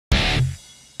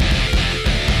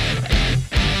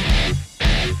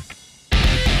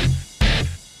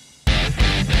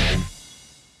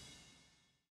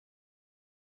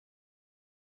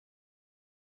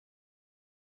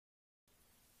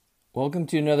Welcome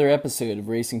to another episode of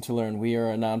Racing2Learn. We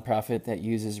are a nonprofit that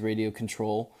uses radio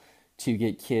control to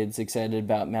get kids excited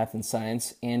about math and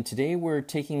science. And today we're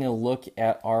taking a look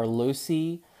at our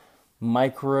Losi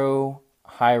Micro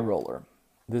HIGHroller.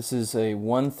 This is a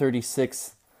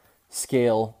 1/36th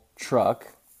scale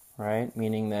truck, right?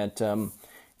 Meaning that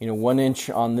 1 inch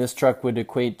on this truck would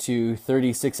equate to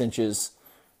 36 inches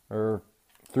or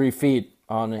 3 feet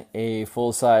on a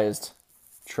full-sized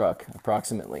truck,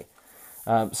 approximately.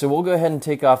 So we'll go ahead and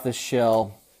take off this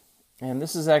shell, and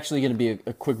this is actually going to be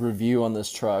a quick review on this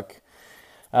truck.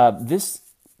 This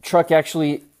truck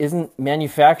actually isn't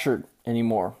manufactured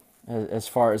anymore, as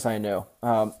far as I know.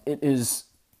 It is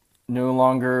no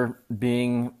longer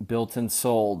being built and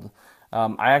sold.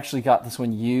 I actually got this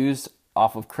one used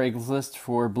off of Craigslist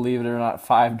for, believe it or not,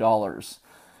 $5.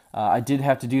 I did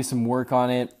have to do some work on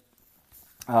it.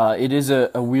 It is a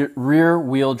rear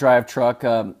wheel drive truck,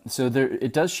 so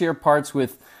it does share parts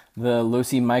with the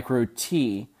Losi Micro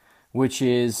SCTE, which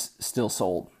is still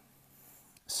sold.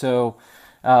 So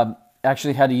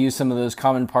actually had to use some of those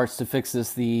common parts to fix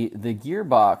this. The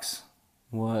gearbox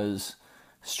was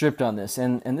stripped on this,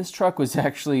 and this truck was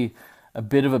actually a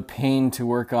bit of a pain to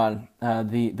work on.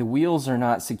 The wheels are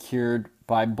not secured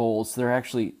by bolts. They're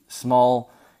actually small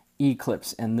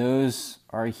E-clips, and those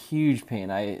are a huge pain.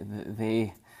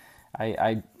 I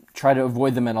try to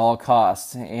avoid them at all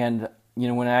costs. And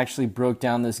when I actually broke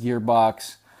down this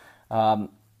gearbox,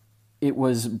 it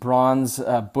was bronze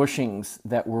bushings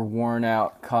that were worn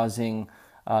out, causing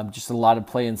just a lot of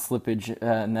play and slippage,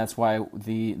 and that's why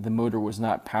the motor was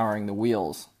not powering the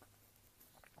wheels.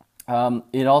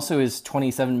 It also is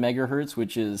 27 megahertz,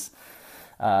 which is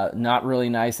not really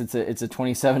nice. It's a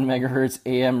 27 megahertz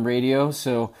AM radio,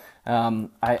 so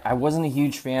I wasn't a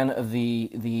huge fan of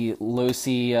the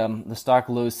Losi, the stock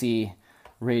Losi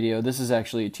radio. This is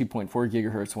actually a 2.4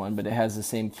 gigahertz one, but it has the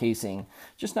same casing.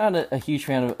 Just not a huge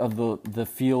fan of the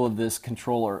feel of this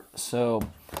controller. So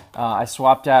I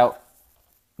swapped out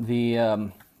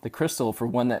the crystal for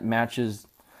one that matches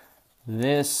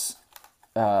this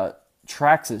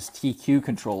Traxxas TQ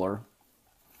controller.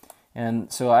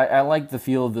 And so I like the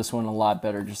feel of this one a lot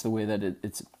better, just the way that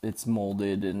it's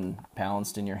molded and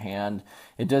balanced in your hand.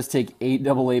 It does take 8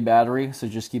 AA battery, so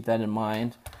just keep that in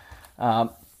mind.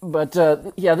 But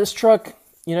this truck,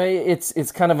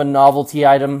 it's kind of a novelty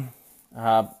item.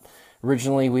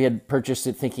 Originally, we had purchased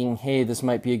it thinking, hey, this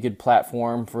might be a good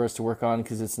platform for us to work on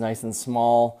because it's nice and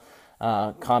small,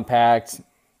 compact,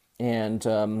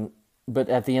 and but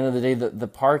at the end of the day, the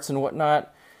parts and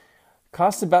whatnot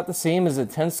cost about the same as a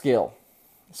 10 scale.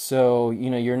 So,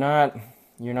 you're not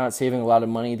saving a lot of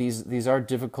money. These are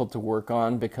difficult to work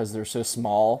on because they're so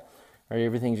small, right?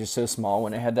 Everything's just so small.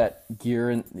 When I had that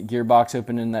gearbox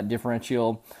open in that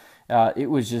differential, it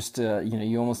was just,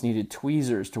 you almost needed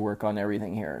tweezers to work on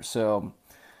everything here. So,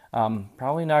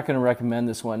 probably not going to recommend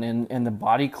this one. And the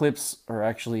body clips are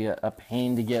actually a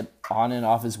pain to get on and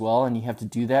off as well, and you have to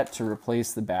do that to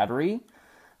replace the battery.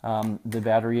 The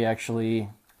battery actually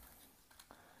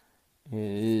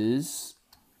is,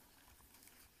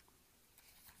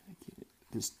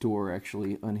 this door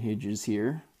actually unhinges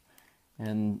here,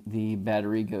 and the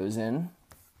battery goes in.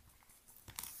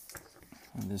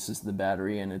 And this is the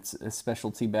battery, and it's a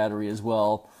specialty battery as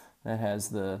well that has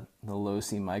the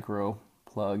Losi Micro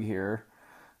plug here,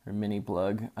 or mini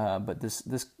plug. But this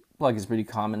plug is pretty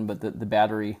common, but the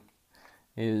battery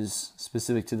is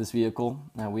specific to this vehicle.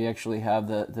 Now we actually have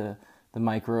the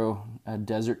Micro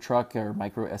desert truck, or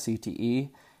Micro SCTE,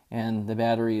 and the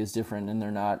battery is different, and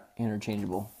they're not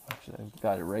interchangeable. Actually, I've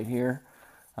got it right here.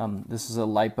 This is a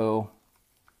LiPo,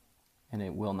 and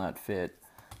it will not fit.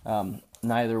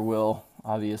 Neither will,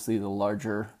 obviously, the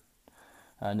larger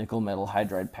nickel metal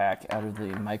hydride pack out of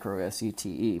the Micro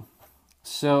SCTE.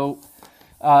 So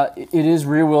it is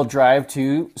rear wheel drive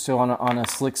too. So on a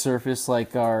slick surface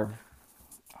like our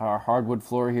hardwood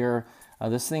floor here,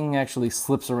 this thing actually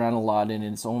slips around a lot, and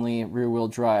it's only rear wheel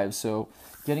drive. So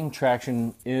getting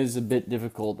traction is a bit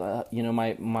difficult.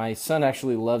 My son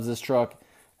actually loves this truck.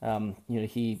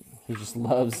 He just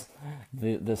loves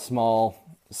the small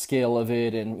scale of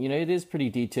it, and it is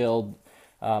pretty detailed.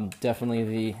 Definitely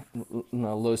the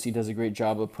Losi does a great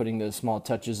job of putting those small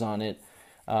touches on it.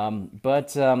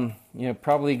 But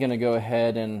probably going to go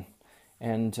ahead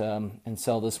and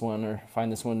sell this one, or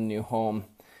find this one a new home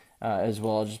as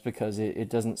well, just because it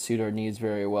doesn't suit our needs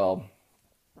very well.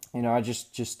 I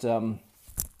just in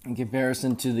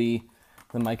comparison to the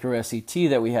Micro SCTE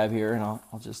that we have here, and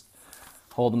I'll just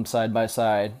hold them side by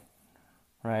side,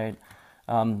 right?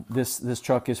 This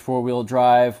truck is 4-wheel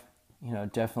drive,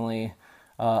 definitely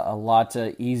a lot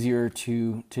easier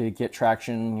to get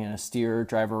traction, steer,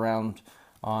 drive around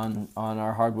on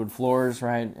our hardwood floors,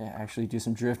 right? Actually do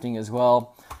some drifting as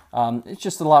well. It's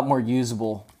just a lot more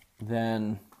usable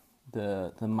than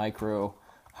the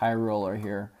Micro-HIGHroller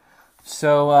here.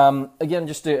 So again,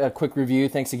 just a quick review.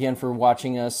 Thanks again for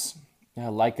watching us.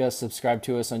 Like us, subscribe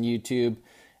to us on YouTube,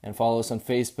 and follow us on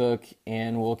Facebook,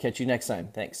 and we'll catch you next time.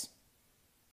 Thanks.